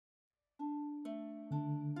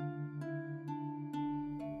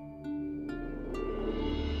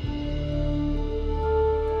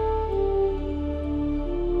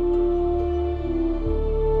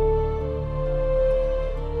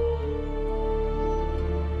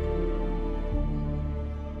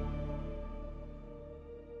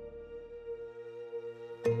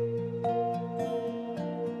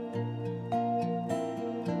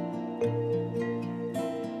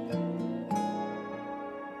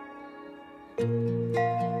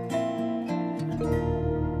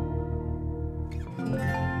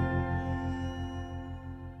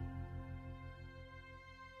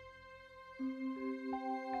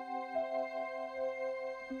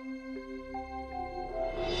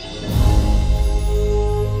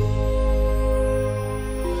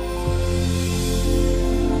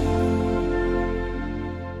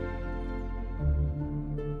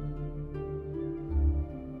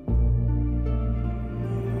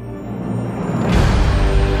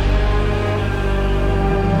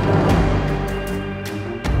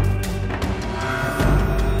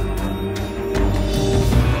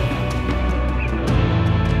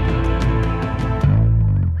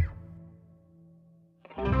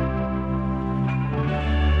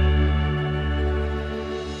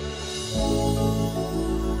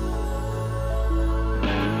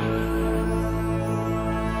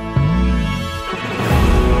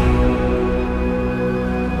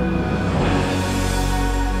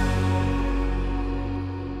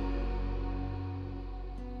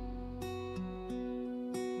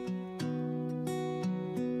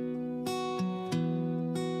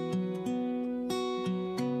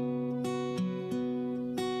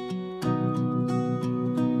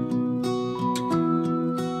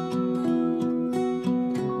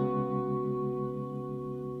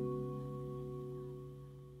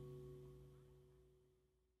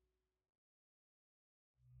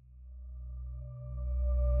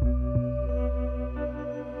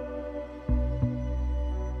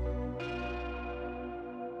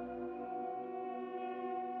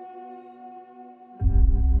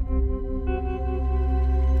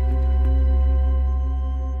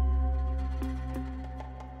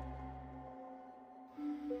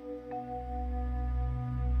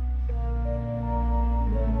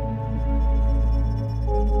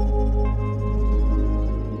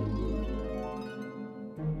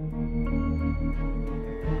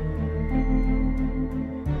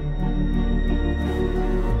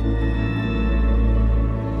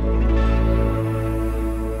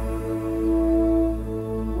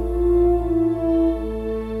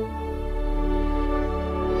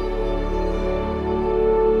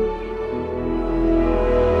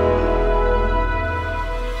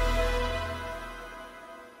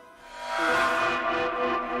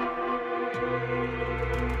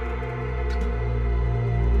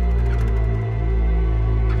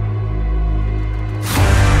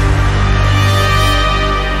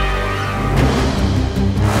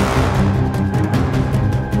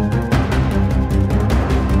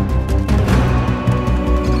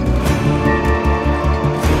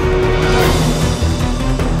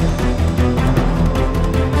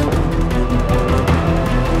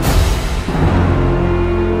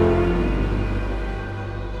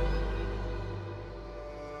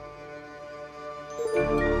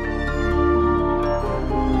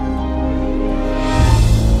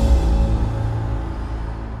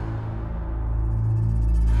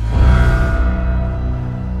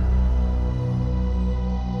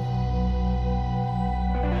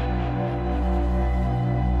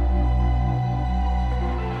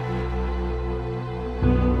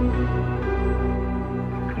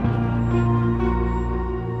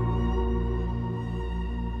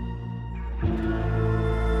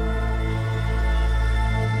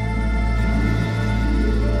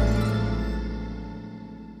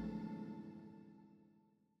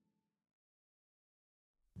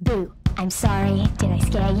Boo, I'm sorry, did I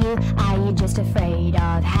scare you? Are you just afraid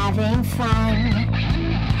of having fun?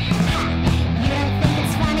 Ha! You don't think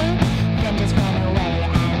it's funny? Then just run away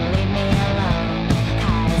and leave me alone.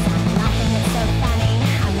 'Cause I'm laughing, it's so funny.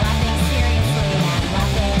 I'm laughing seriously, I'm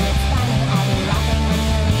laughing, it's funny. I'll be laughing when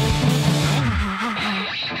you leave me.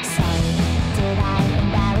 Sorry, did I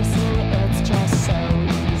embarrass you? It's just so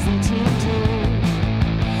easy to do.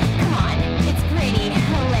 Come on, it's pretty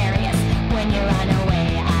hilarious when you run away.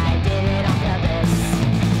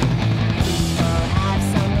 People have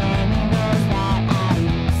so many rules that I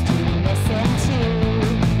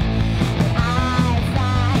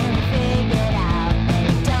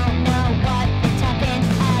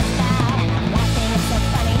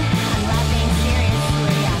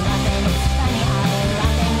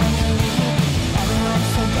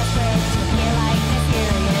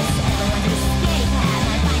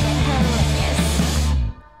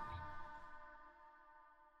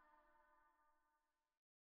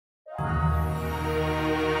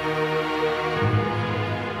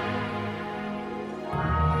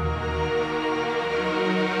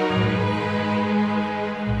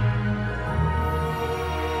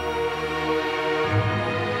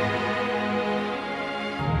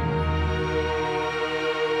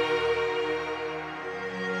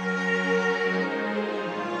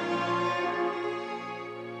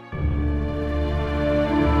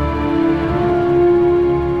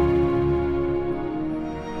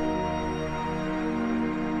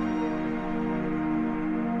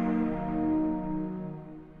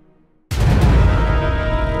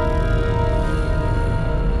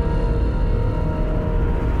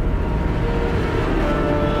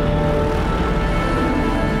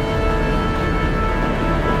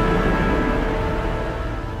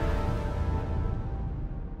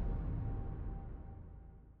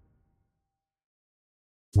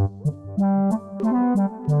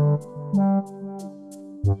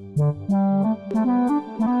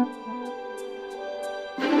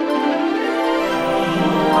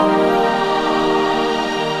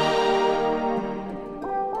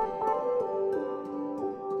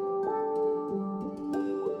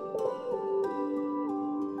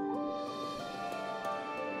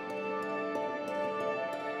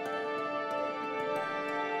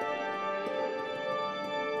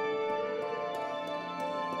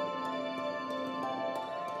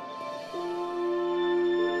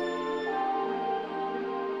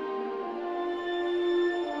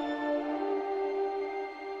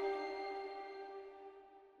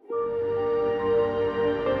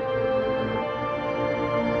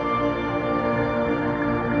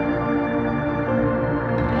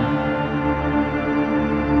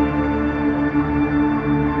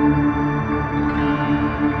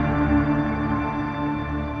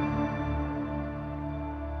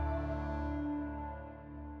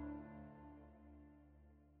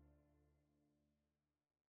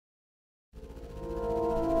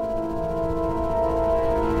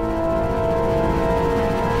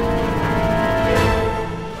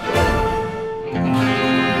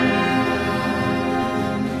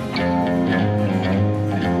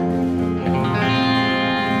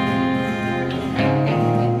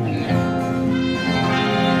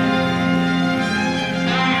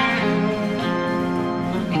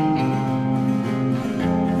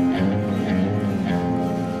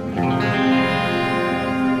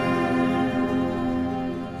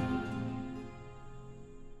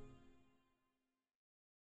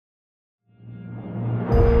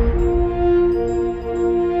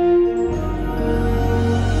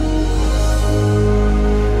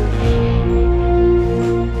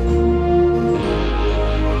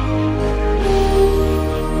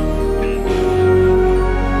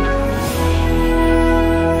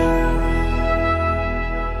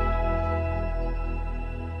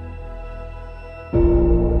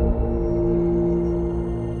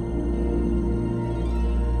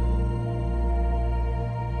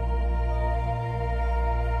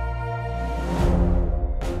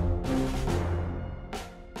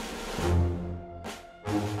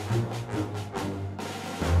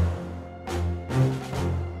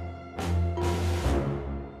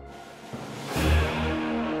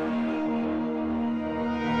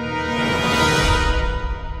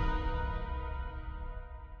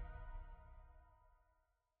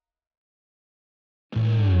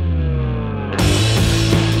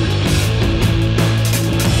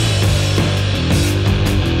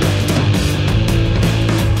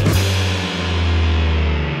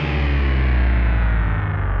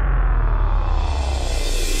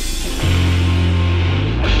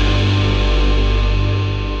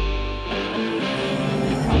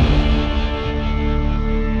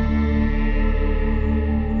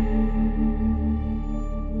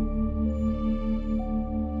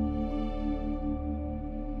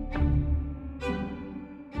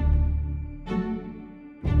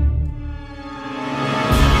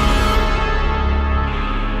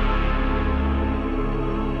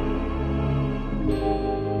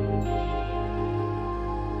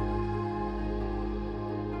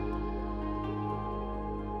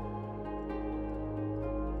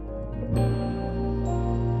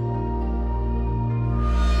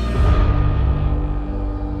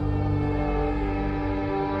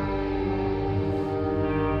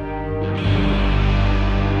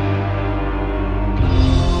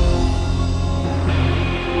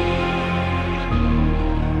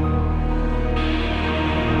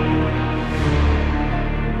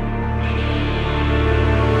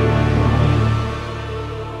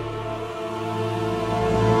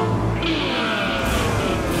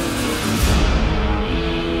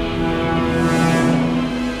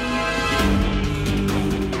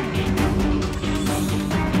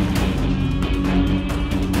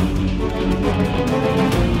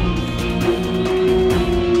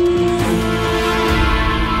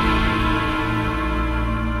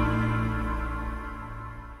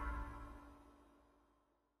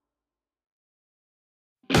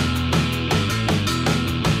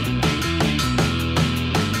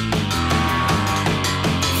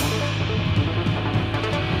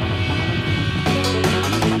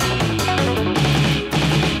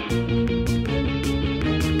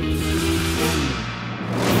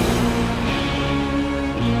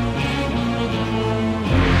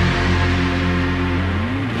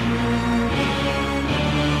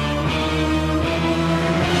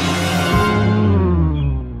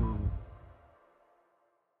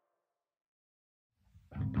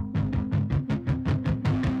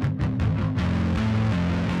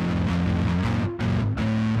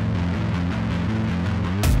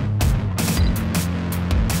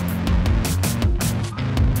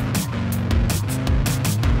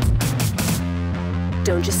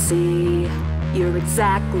Don't you see? You're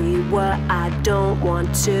exactly what I don't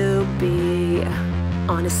want to be.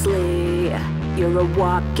 Honestly, you're a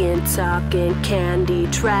walking, talking candy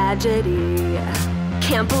tragedy.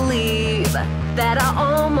 Can't believe that I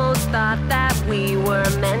almost thought that we were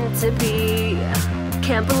meant to be.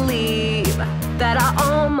 Can't believe that I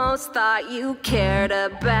almost thought you cared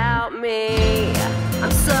about me.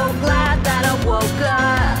 I'm so glad that I woke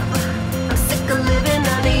up. I'm sick of living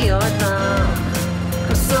under your thumb.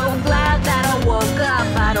 I'm so glad that I woke up.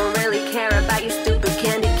 I don't really care about your stupid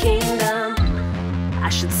candy kingdom. I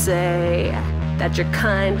should say that you're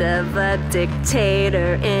kind of a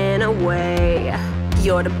dictator in a way.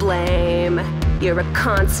 You're to blame. You're a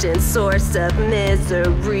constant source of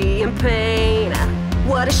misery and pain.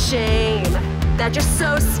 What a shame that you're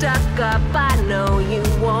so stuck up. I know you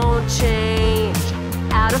won't change.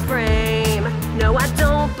 Out of frame. No, I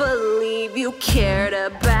don't believe you cared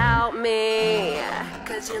about me,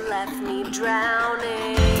 'cause you left me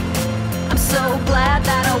drowning. I'm so glad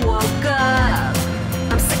that I woke up.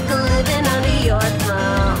 I'm sick of living under your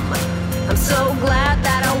thumb. I'm so glad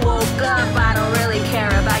that I woke up. I don't really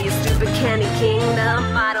care about your stupid candy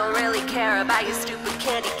kingdom. I don't really care about your stupid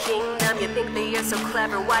candy kingdom. You think that you're so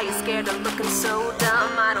clever, why you scared of looking so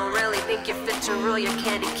dumb? I don't really think you're fit to rule your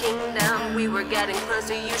candy kingdom. We were getting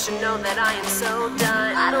closer, you should know that I am so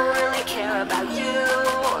done. I don't really care about you.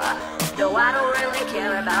 No, I don't really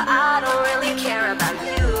care about, I don't really care about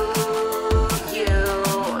you.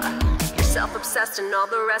 You're self-obsessed and all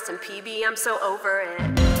the rest, and PB, I'm so over it.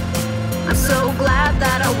 I'm so glad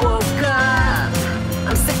that I woke up.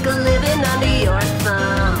 I'm sick of living under your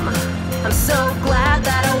thumb. I'm so glad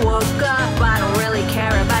that I woke up. I don't really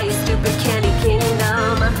care about your stupid candy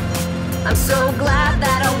kingdom. I'm so glad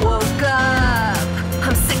that I woke up.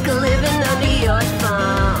 I'm sick of living under your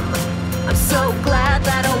thumb. I'm so glad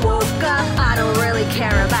that I woke up. I don't really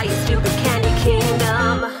care about your stupid candy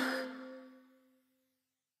kingdom.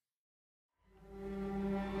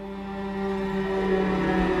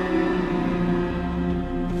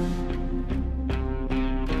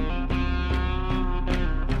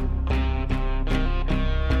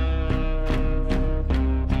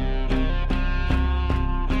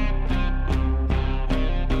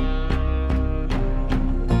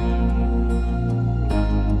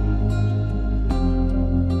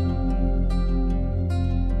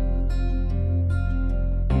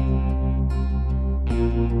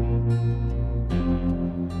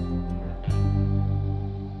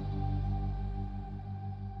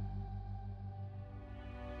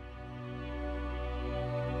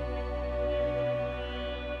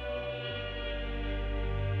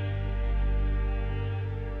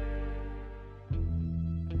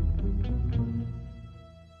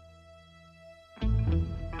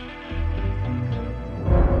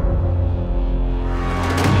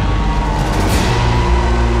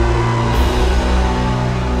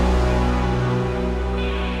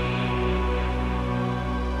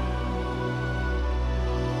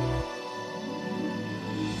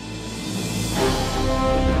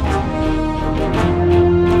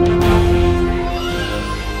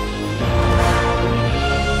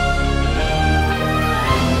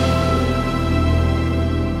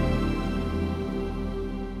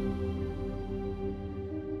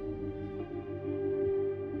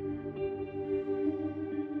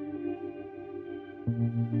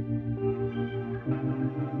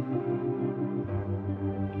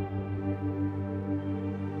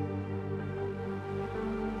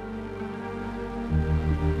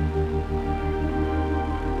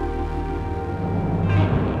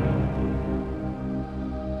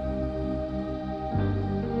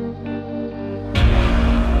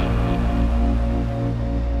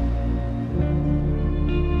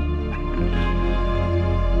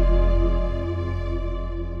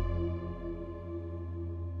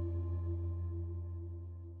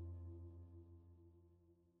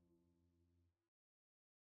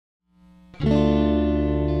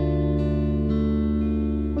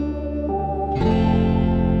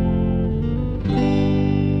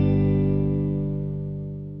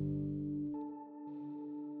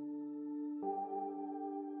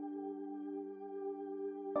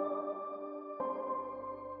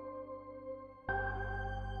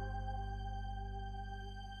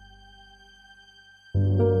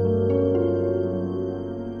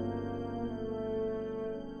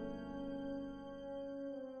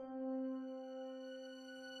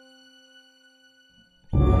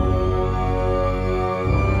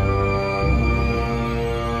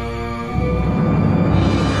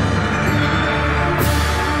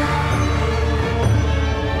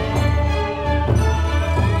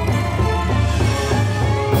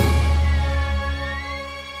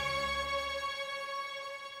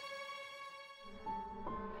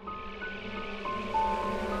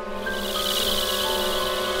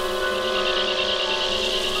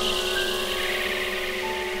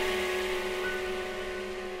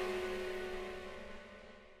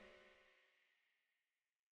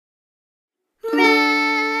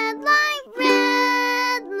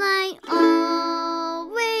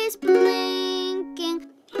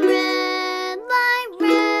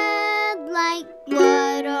 light,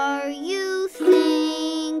 what are you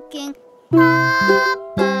thinking?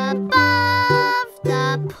 Up above the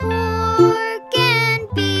pork and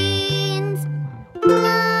beans,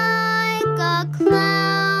 like a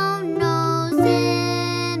clown nose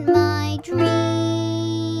in my dreams.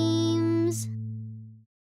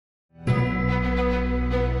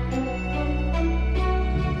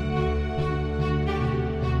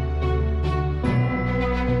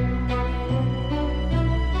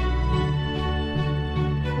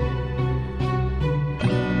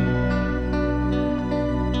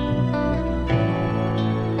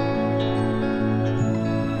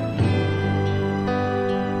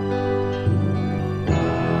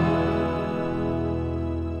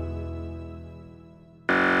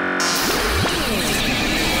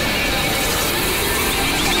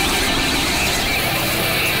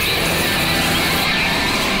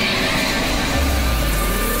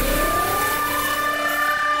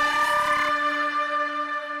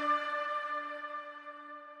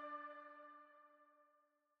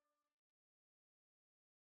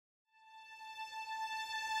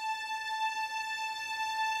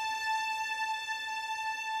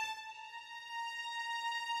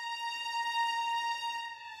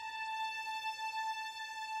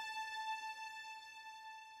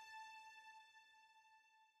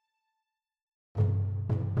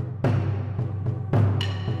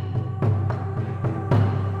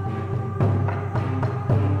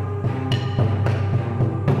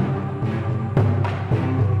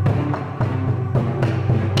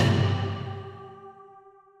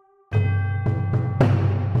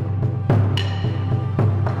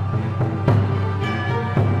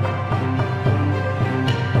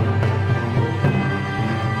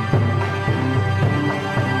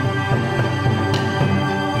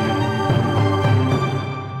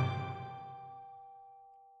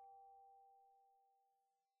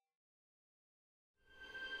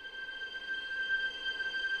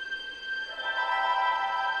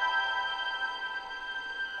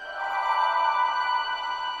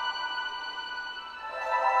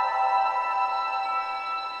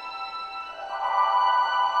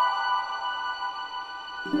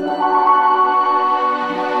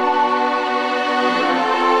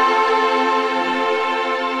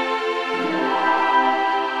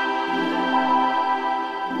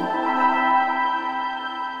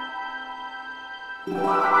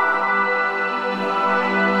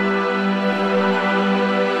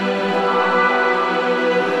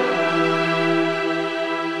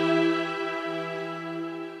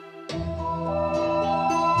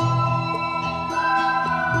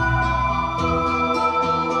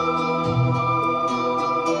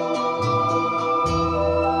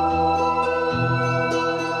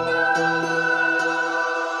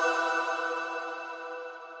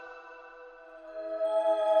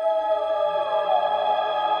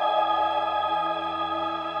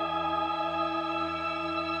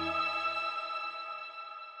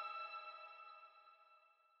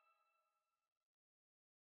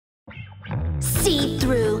 See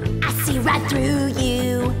through, I see right through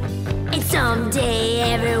you. And someday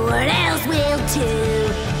everyone else will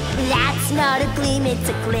too. That's not a gleam, it's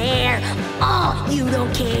a glare. Oh, you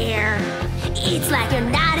don't care. It's like you're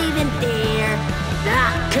not even there.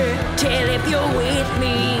 I can't tell if you're with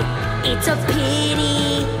me. It's a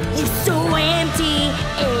pity, you're so empty.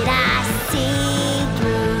 And I see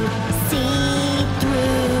through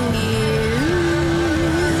you.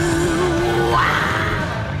 Wow.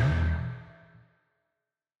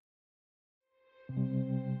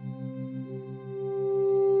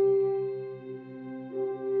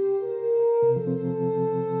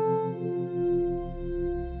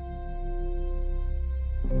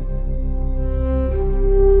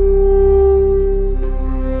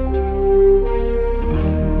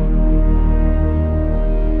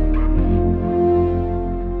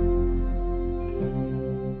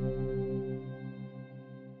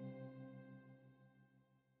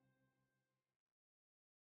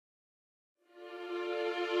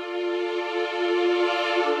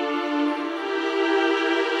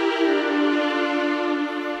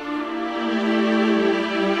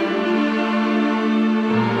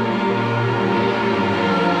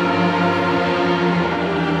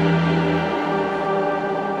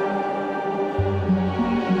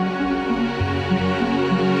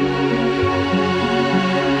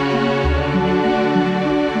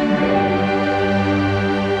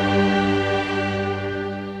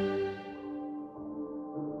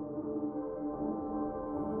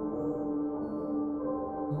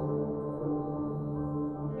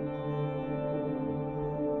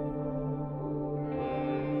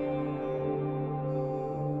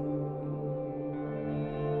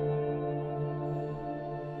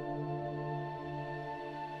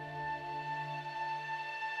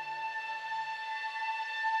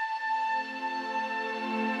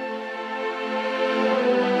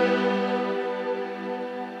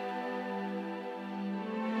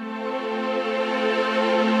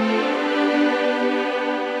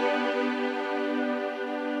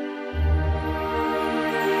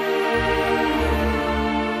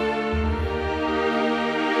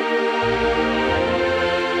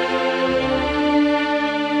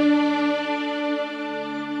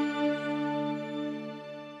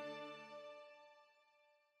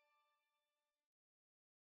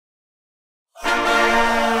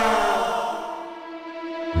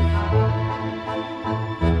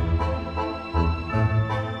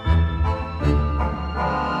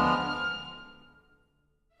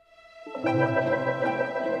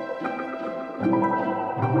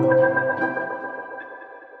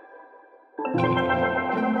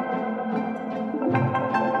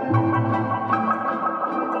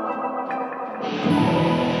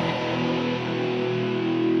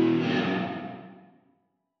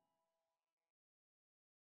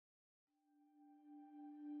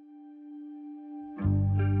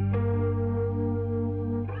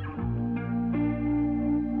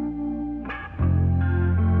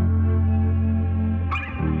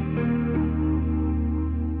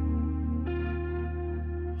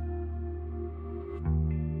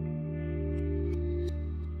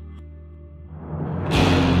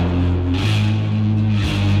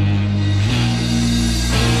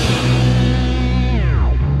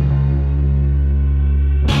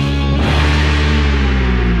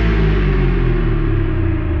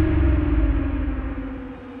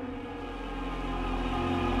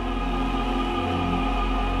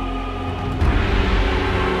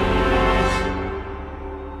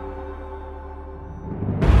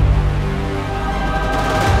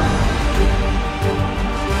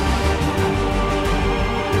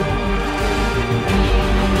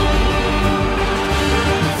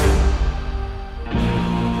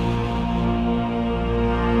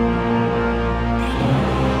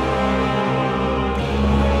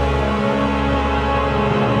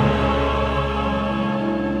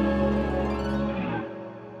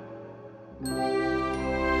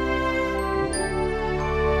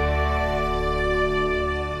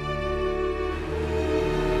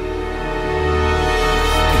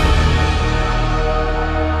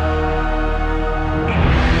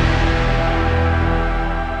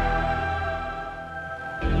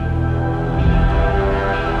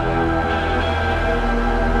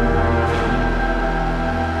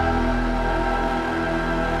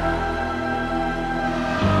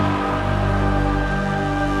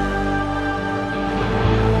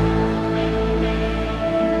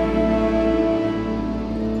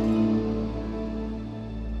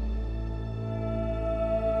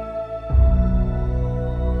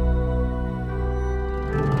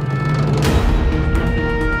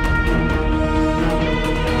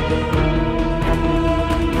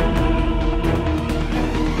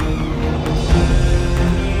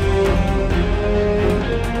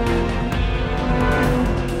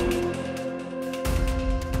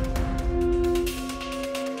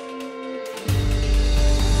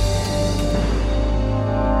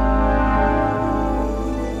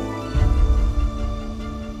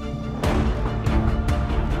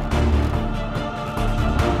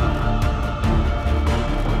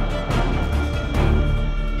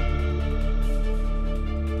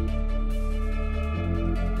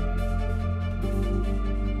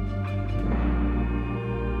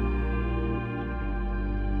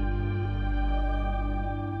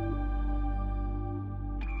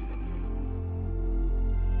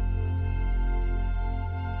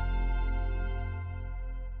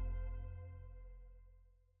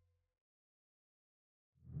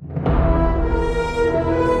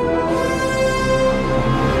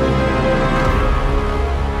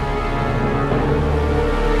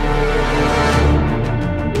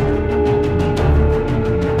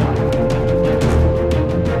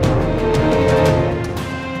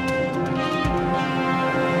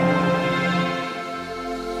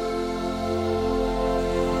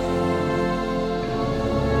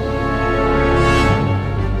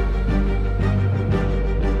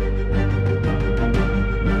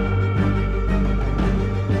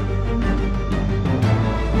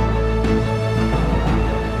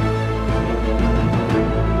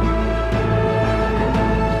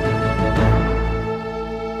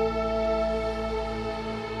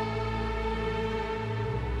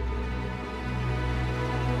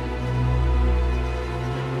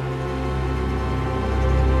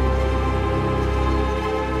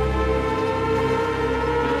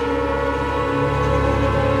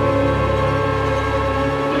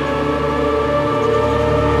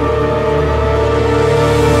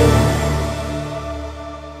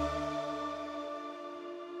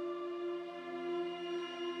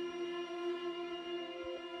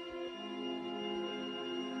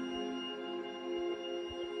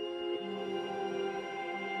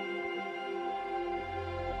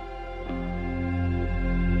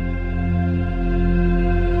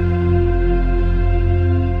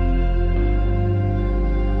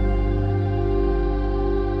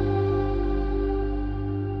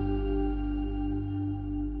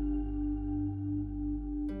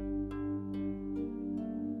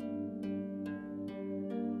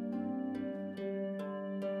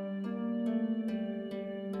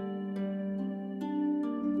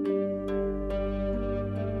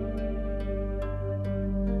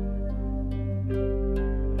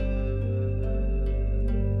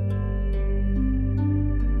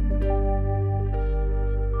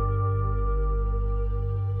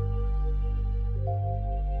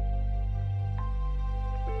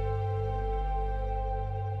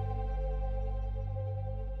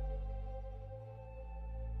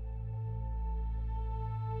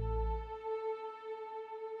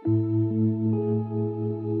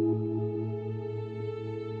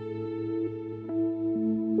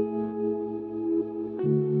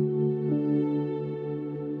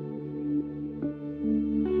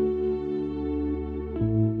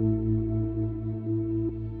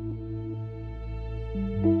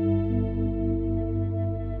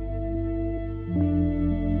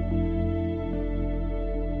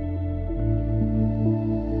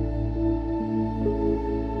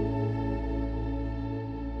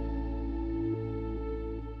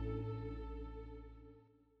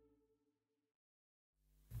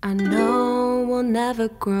 I know we'll never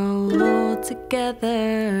grow old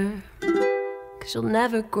together, 'cause you'll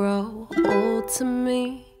never grow old to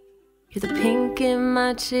me. You're the pink in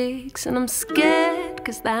my cheeks, and I'm scared,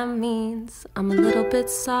 'cause that means I'm a little bit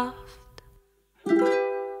soft.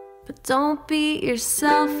 But don't beat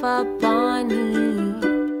yourself up on me.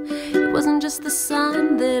 It wasn't just the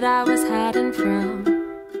sun that I was hiding from.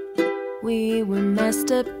 We were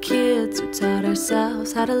messed up kids who taught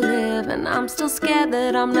ourselves how to live, and I'm still scared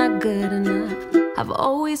that I'm not good enough. I've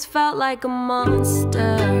always felt like a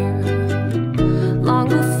monster, long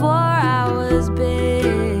before I was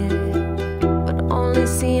big, but only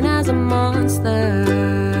seen as a monster.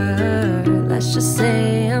 Let's just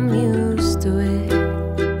say I'm used to it.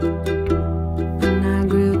 And I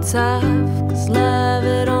grew tough, 'cause love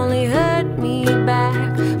had only hurt me back.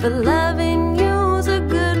 But loving you's a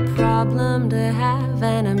good problem to have,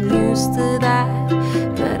 and I'm used to that.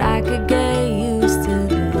 But I could get used to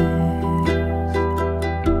this.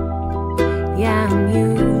 Yeah, I'm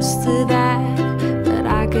used to that, but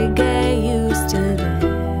I could get used to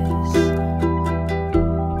this.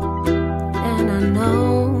 And I know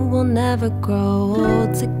we'll never grow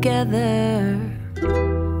old together,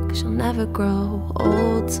 'cause you'll never grow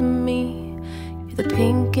old to me. You're the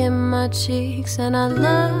pink in my cheeks, and I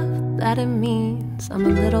love that it means I'm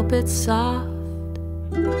a little bit soft.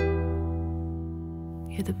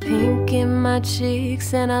 You're the pink in my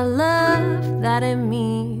cheeks, and I love that it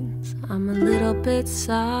means I'm a little bit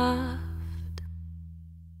soft.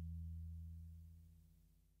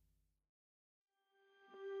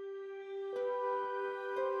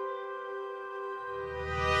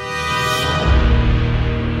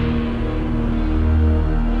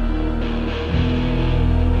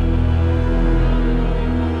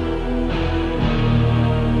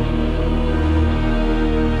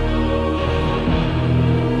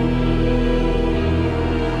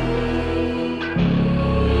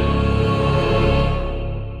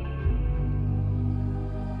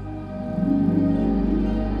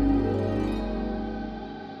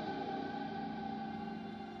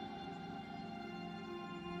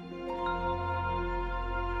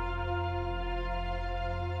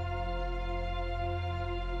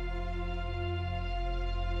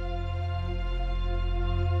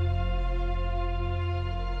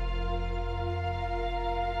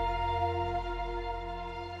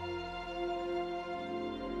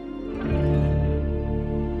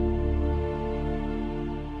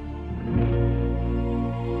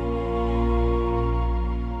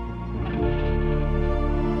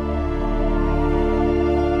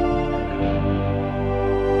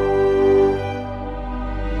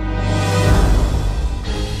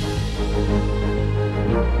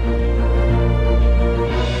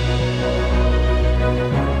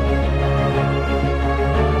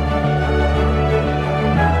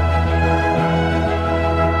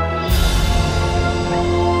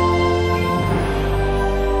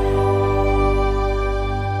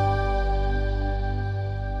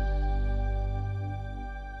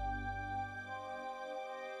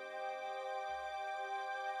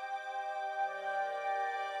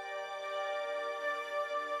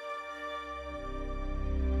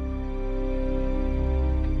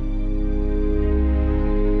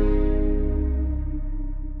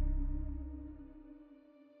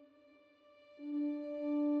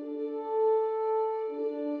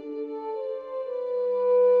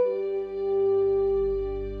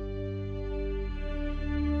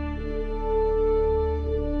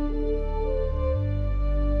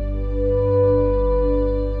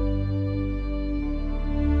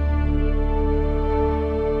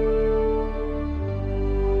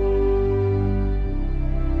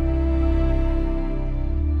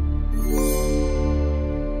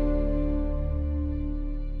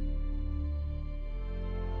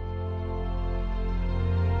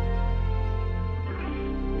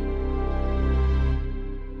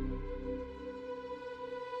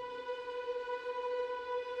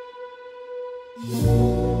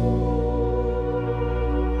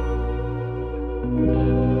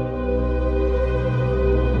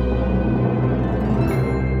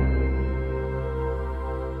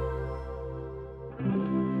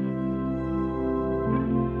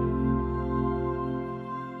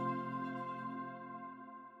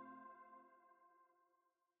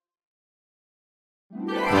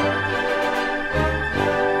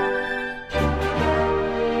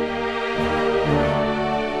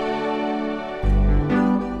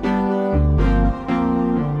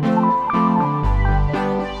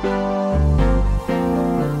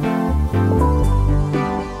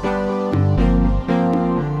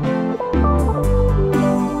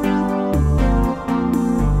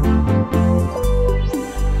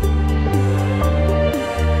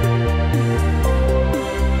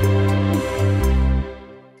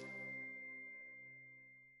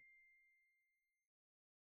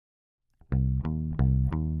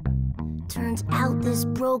 Turns out this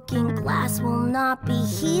broken glass will not be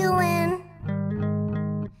healing.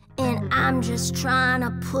 And I'm just trying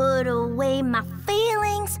to put away my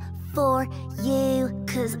feelings for you,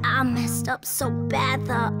 'cause I messed up so bad,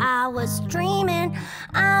 thought I was dreaming.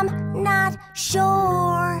 I'm not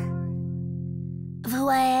sure of who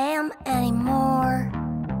I am anymore.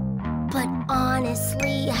 But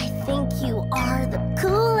honestly, I think you are the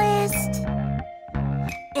coolest.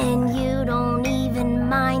 And you don't even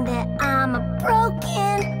mind that I'm a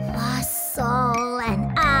broken, lost soul.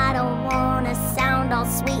 And I don't wanna sound all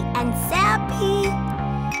sweet and sappy,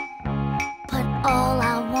 but all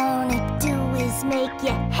I wanna do is make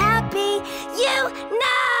you happy, you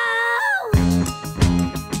know.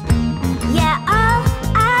 Yeah, all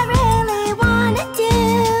I really wanna do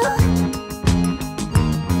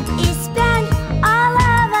is spend all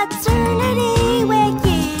of eternity with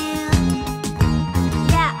you.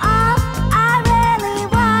 Yeah, all I really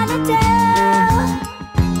wanna do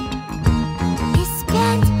is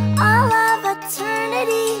spend all of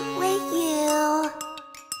eternity with you.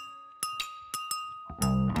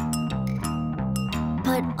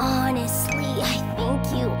 But honestly, I think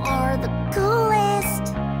you are the coolest.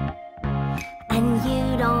 And you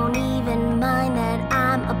don't even mind that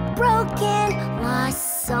I'm a broken, lost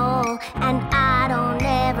soul. And I don't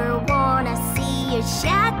ever wanna see you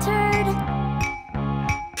shattered,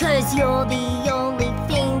 'cause you're the only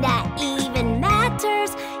thing that even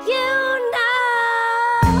matters, you know.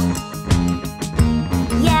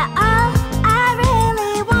 Yeah, all I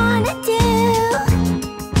really wanna do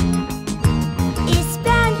is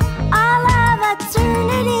spend all of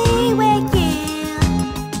eternity with you.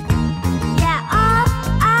 Yeah, all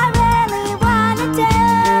I really wanna do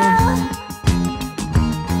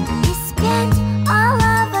is spend all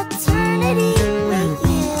of eternity with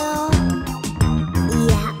you.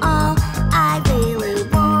 Yeah, all I really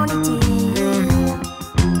wanna do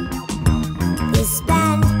is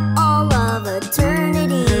spend all of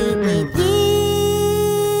eternity with you.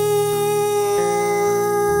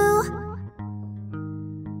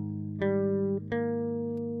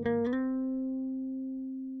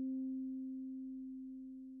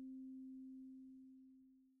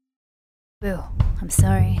 Boo, I'm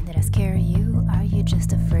sorry, did I scare you? Are you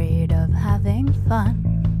just afraid of having fun?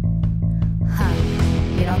 Huh,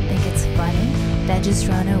 you don't think it's funny? Then just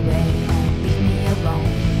run away and leave me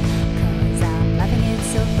alone. 'Cause I'm laughing, it's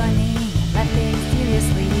so funny. I'm laughing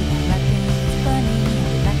seriously, I'm laughing, it's funny.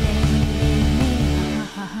 I'm laughing, leave me. Ha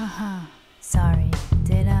ha ha ha. Sorry,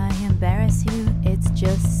 did I embarrass you? It's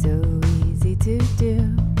just so easy to do.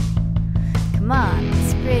 Come on,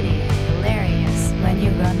 it's pretty hilarious when you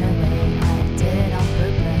run away. I did it on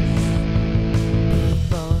purpose.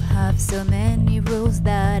 People have so many rules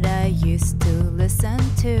that I used to listen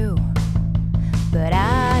to, but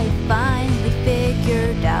I finally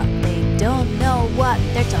figured out they don't know what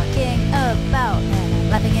they're talking about. And I'm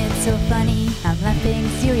laughing, it's so funny. I'm laughing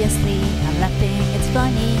seriously. I'm laughing, it's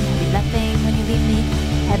funny. I'll be laughing when you leave me.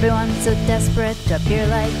 Everyone's so desperate to appear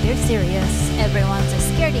like they're serious. Everyone's a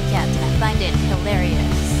scaredy cat and I find it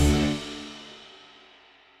hilarious.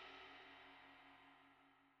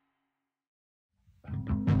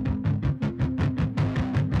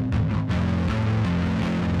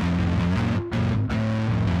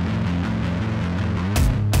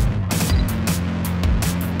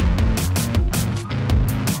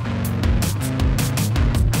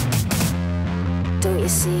 Don't you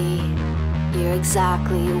see? You're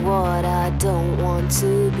exactly what I don't want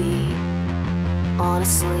to be.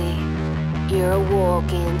 Honestly, you're a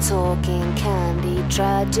walking, talking candy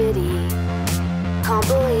tragedy. Can't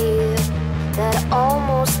believe that I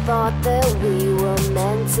almost thought that we were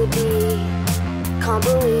meant to be. Can't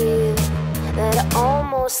believe that I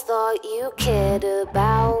almost thought you cared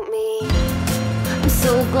about me. I'm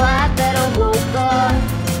so glad that I woke up.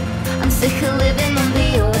 I'm sick of living on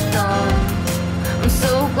the earth. I'm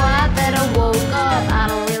so glad that I woke up. I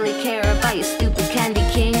don't really care about your stupid candy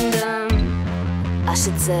kingdom. I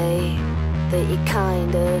should say that you're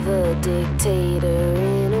kind of a dictator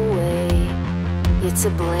in a way. You're to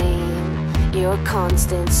blame. You're a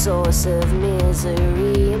constant source of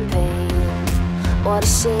misery and pain. What a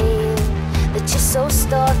shame that you're so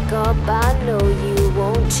stuck up. I know you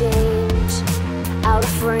won't change. Out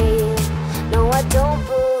of frame. No, I don't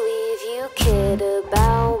believe you cared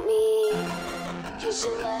about me. 'Cause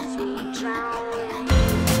you left me drowning.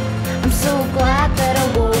 I'm so glad that I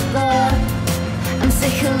woke up. I'm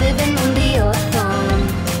sick of living on the earth.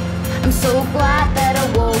 I'm so glad that I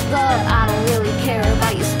woke up. I don't really care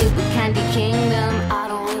about your stupid candy kingdom. I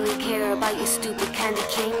don't really care about your stupid candy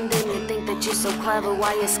kingdom. You think that you're so clever,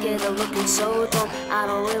 why you're scared of looking so dumb? I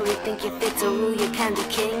don't really think you're fit to rule your candy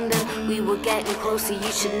kingdom. We were getting closer,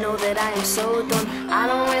 you should know that I am so done. I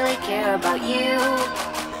don't really care about you.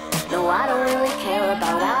 No, I don't really care about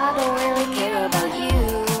you.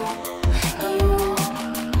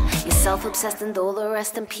 You're self-obsessed and all the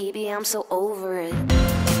rest, and PB, I'm so over it.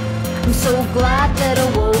 I'm so glad that I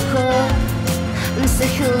woke up. I'm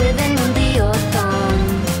sick of living under your thumb.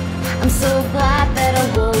 I'm so glad that I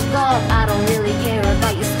woke up. I don't really care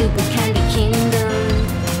about your stupid candy kingdom.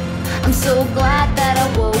 I'm so glad that I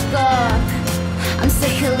woke up. I'm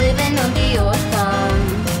sick of living under your thumb.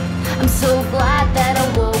 I'm so glad that I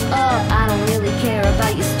woke up. I don't really care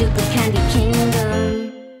about your stupid candy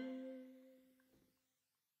kingdom.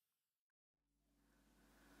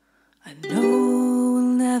 I know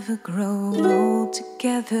we'll never grow old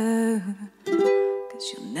together, 'cause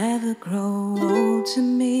you'll never grow old to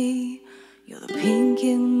me. You're the pink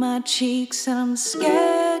in my cheeks and I'm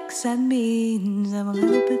scared, 'cause that means I'm a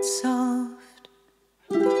little bit soft.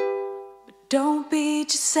 But don't beat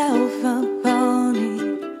yourself up on it.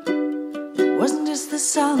 It wasn't just the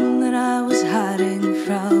sun that I was hiding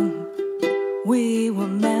from. We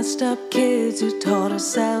were messed up kids who taught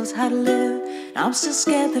ourselves how to live. And I'm still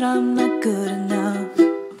scared that I'm not good enough.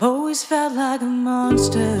 I've always felt like a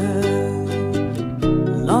monster,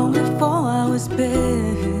 long before I was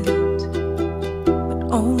bit, but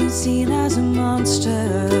only seen as a monster.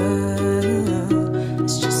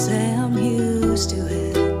 Let's just say I'm used to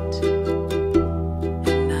it.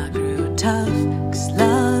 And I grew tough, 'cause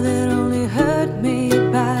love had only hurt me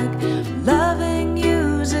back. Loving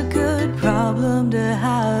you's a good problem to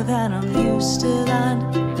have, and I'm used to that.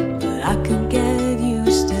 But I can get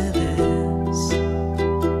used to this.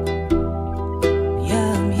 Yeah,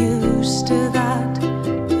 I'm used to that.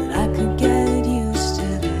 But I can get used to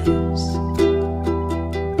this.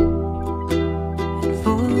 And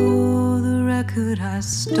for the record, I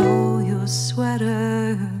stole your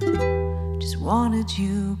sweater. Just wanted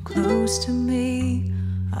you close to me.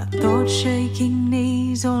 I thought shaking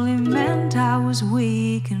knees only meant I was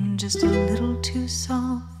weak and just a little too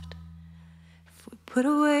soft. If we put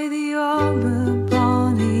away the armor,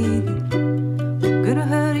 Bonnie, we're gonna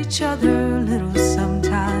hurt each other a little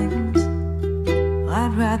sometimes.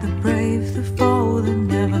 I'd rather brave the fall than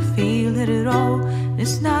never feel it at all.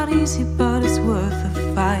 It's not easy, but it's worth a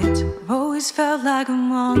fight. I've always felt like a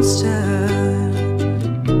monster,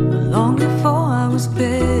 long before I was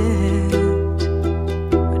bit,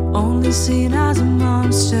 only seen as a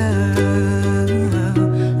monster.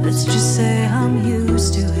 Let's just say I'm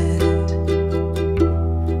used to it.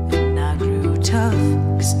 And I grew tough,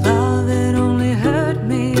 'cause love had only hurt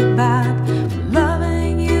me back.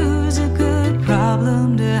 Loving you's a good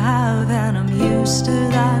problem to have, and I'm used to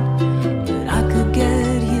that. But I could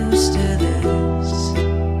get used to this.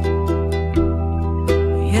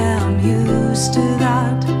 Yeah, I'm used to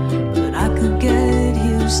that. But I could get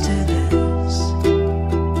used to this.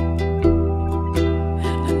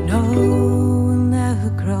 We'll never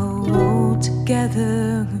grow old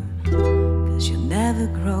together, 'cause you'll never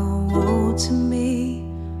grow old to me.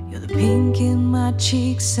 You're the pink in my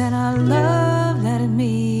cheeks, and I love that it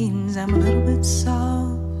means I'm a little bit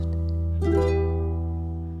soft.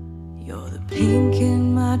 You're the pink in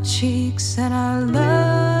my cheeks, and I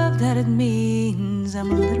love that it means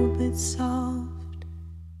I'm a little bit soft.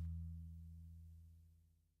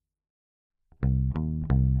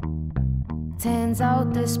 Turns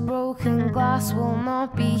out this broken glass will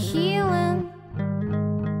not be healing,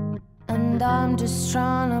 and I'm just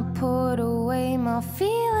trying to put away my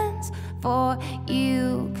feelings for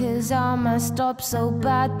you, 'cause I messed up so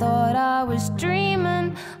bad, thought I was dreaming.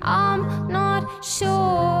 I'm not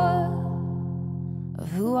sure of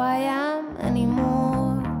who I am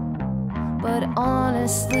anymore, but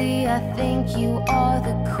honestly I think you are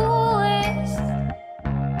the coolest.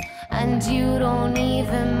 And you don't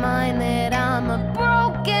even mind that I'm a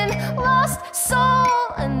broken, lost soul.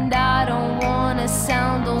 And I don't wanna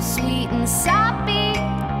sound all sweet and sappy,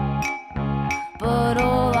 but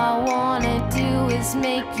all I wanna do is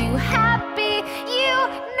make you happy, you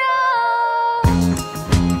know.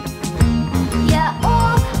 Yeah,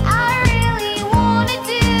 all I really wanna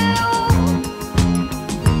do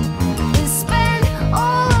is spend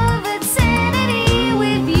all of eternity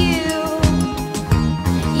with you.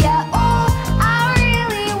 Yeah, all I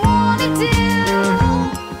really wanna do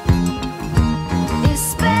is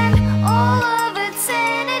spend all of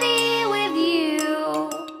eternity with you.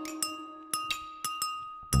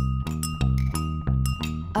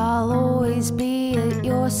 I'll always be at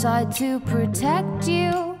your side to protect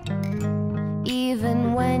you,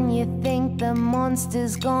 even when you think the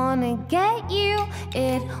monster's gonna get you.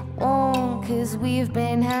 It won't, 'cause we've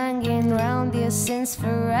been hanging around here since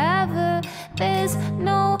forever. There's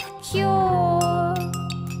no cure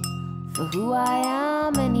for who I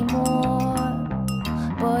am anymore.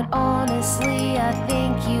 But honestly, I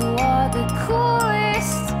think you are the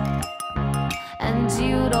coolest. And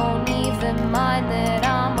you don't even mind that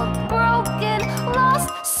I'm a broken, lost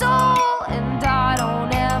soul. And I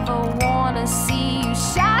don't ever wanna see you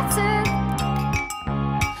shattered,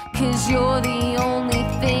 'cause you're the only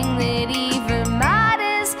thing that even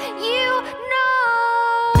matters, you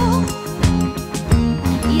know.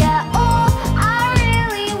 Yeah, all I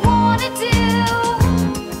really wanna do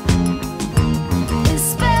is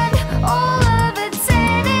spend all of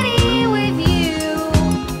eternity with you.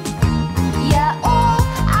 Yeah, all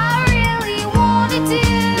I really wanna do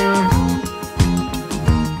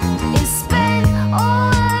is spend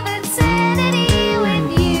all of eternity with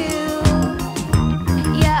you.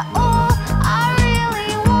 Yeah, all I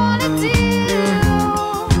really wanna do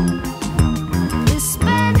is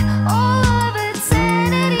spend all of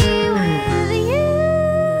eternity with you.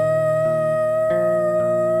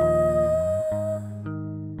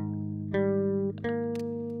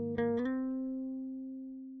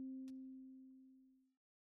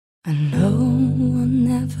 I know we'll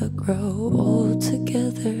never grow old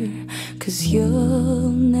together, 'cause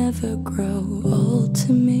you'll never grow old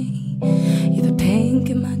to me. You're the pink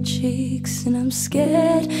in my cheeks, and I'm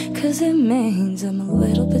scared, 'cause it means I'm a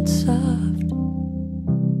little bit soft.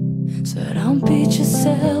 So don't beat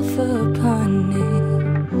yourself up, honey.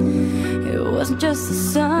 It wasn't just the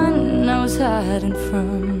sun I was hiding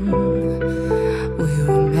from. We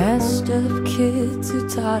were messed up kids who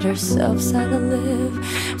taught ourselves how to live.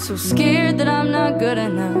 So scared that I'm not good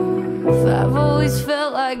enough. I've always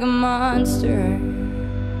felt like a monster,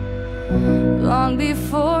 long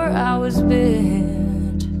before I was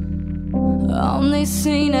bit. Only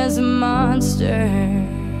seen as a monster.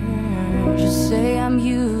 Just say I'm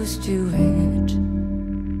used to it.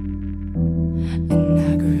 And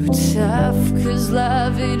I grew tough, 'cause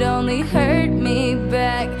love, it only hurt me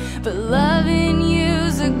back. But loving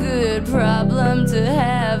you's a good problem to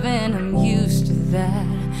have, and I'm used to that.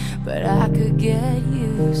 But I could get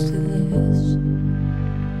used to this.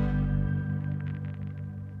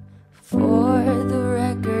 For the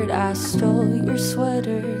record, I stole your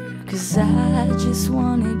sweater, 'cause I just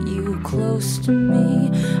wanted you close to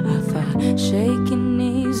me. I thought shaking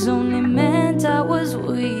knees only meant I was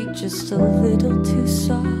weak, just a little too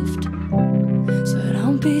soft. So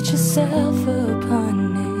don't beat yourself up,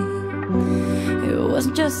 honey. It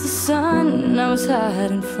wasn't just the sun I was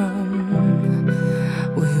hiding from.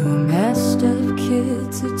 We were messed up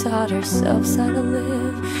kids who taught ourselves how to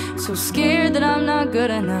live. So scared that I'm not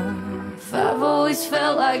good enough. I've always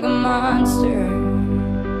felt like a monster,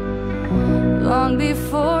 long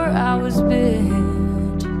before I was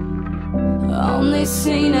bit. Only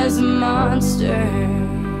seen as a monster.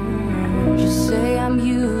 Just say I'm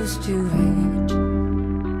used to it.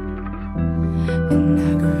 And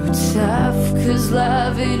I grew tough, 'cause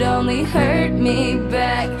love, it only hurt me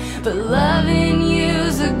back. But loving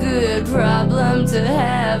you's a good problem to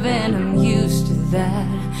have, and I'm used to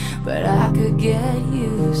that. But I could get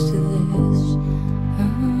used to this.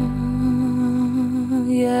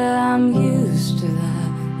 Yeah, I'm used to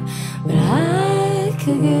that. But I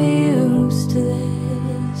could get used to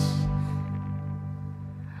this.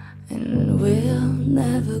 And we'll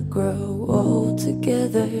never grow old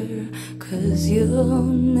together, 'cause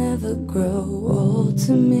you'll never grow old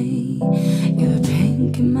to me. You're the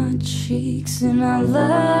pink in my cheeks, and I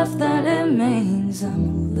love that it means I'm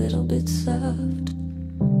a little bit soft.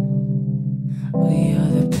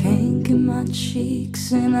 You're the pink in my cheeks,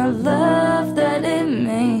 and I love that it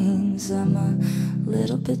means I'm a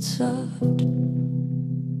little bit soft.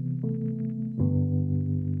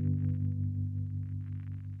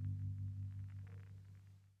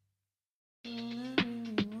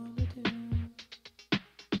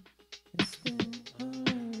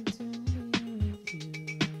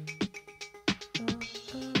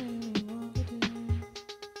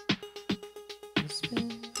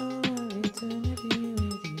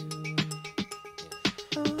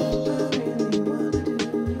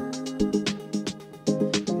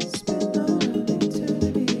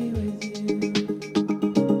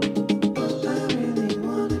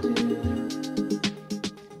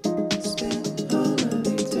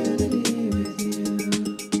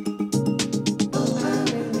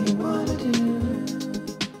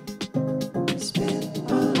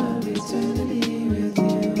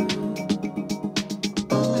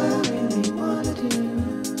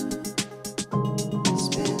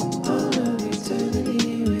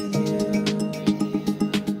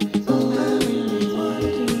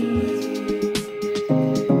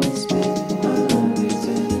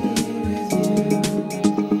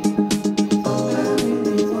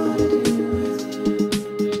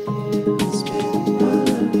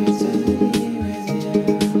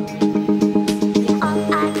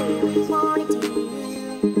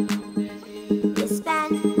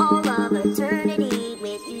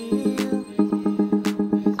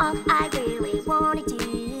 I really wanna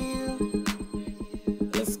do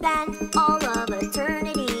is spend